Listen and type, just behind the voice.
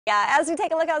Yeah, as we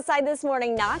take a look outside this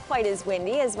morning, not quite as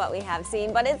windy as what we have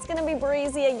seen, but it's going to be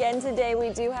breezy again today. We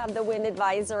do have the wind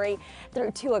advisory through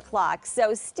 2 o'clock.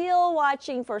 So still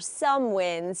watching for some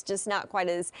winds, just not quite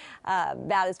as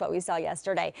bad as what we saw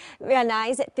yesterday. Van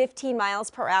Nuys at 15 miles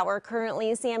per hour.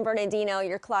 Currently, San Bernardino,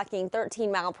 you're clocking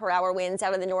 13-mile-per-hour winds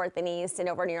out of the north and east, and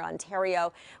over near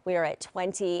Ontario, we are at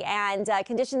 20. And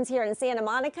conditions here in Santa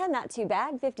Monica, not too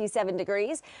bad, 57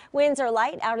 degrees. Winds are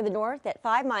light out of the north at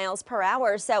 5 miles per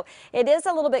hour. So it is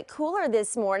a little bit cooler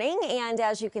this morning, and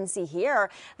as you can see here,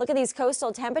 look at these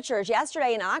coastal temperatures.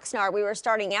 Yesterday in Oxnard, we were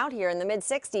starting out here in the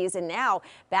mid-60s, and now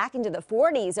back into the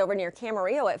 40s over near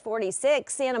Camarillo at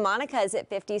 46. Santa Monica is at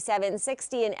 57,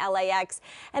 60 in LAX,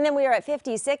 and then we are at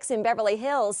 56 in Beverly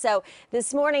Hills. So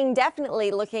this morning,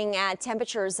 definitely looking at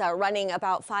temperatures running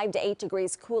about 5 to 8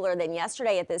 degrees cooler than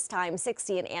yesterday at this time.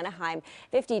 60 in Anaheim,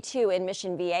 52 in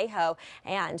Mission Viejo,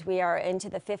 and we are into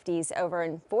the 50s over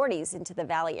in 40s into the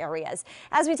Valley areas.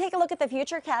 As we take a look at the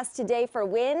futurecast today for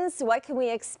winds, what can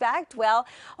we expect? Well,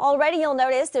 already you'll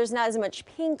notice there's not as much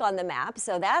pink on the map,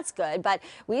 so that's good, but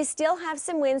we still have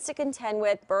some winds to contend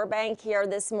with. Burbank here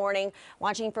this morning,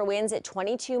 watching for winds at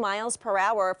 22 miles per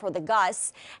hour for the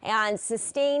gusts, and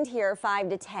sustained here 5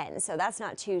 to 10, so that's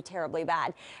not too terribly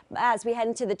bad. As we head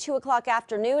into the 2 o'clock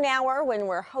afternoon hour, when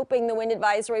we're hoping the wind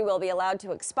advisory will be allowed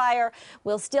to expire,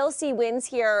 we'll still see winds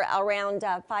here around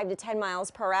 5 to 10 miles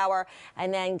per hour,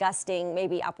 and then gusting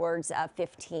maybe upwards of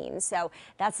 15. So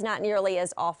that's not nearly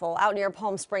as awful. Out near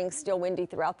Palm Springs, still windy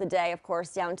throughout the day, of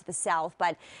course, down to the south.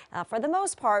 But for the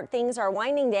most part, things are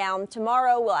winding down.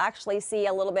 Tomorrow, we'll actually see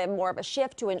a little bit more of a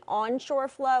shift to an onshore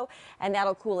flow, and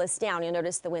that'll cool us down. You'll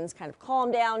notice the winds kind of calm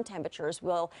down. Temperatures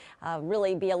will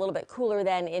really be a little bit cooler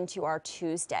then into our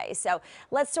Tuesday. So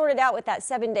let's sort it out with that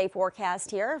 7-day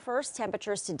forecast here. First,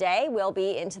 temperatures today will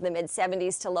be into the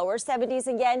mid-70s to lower 70s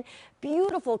again.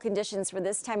 Beautiful conditions for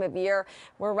this time of year.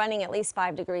 We're running at least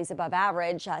 5 degrees above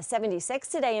average. 76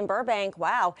 today in Burbank.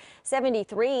 Wow.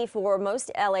 73 for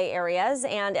most LA areas.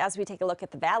 And as we take a look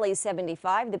at the valley,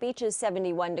 75. The beaches,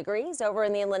 71 degrees. Over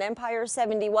in the Inland Empire,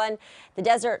 71. The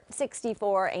desert,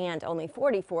 64, and only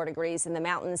 44 degrees in the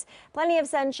mountains. Plenty of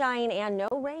sunshine and no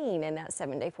rain in that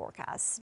 7-day forecast.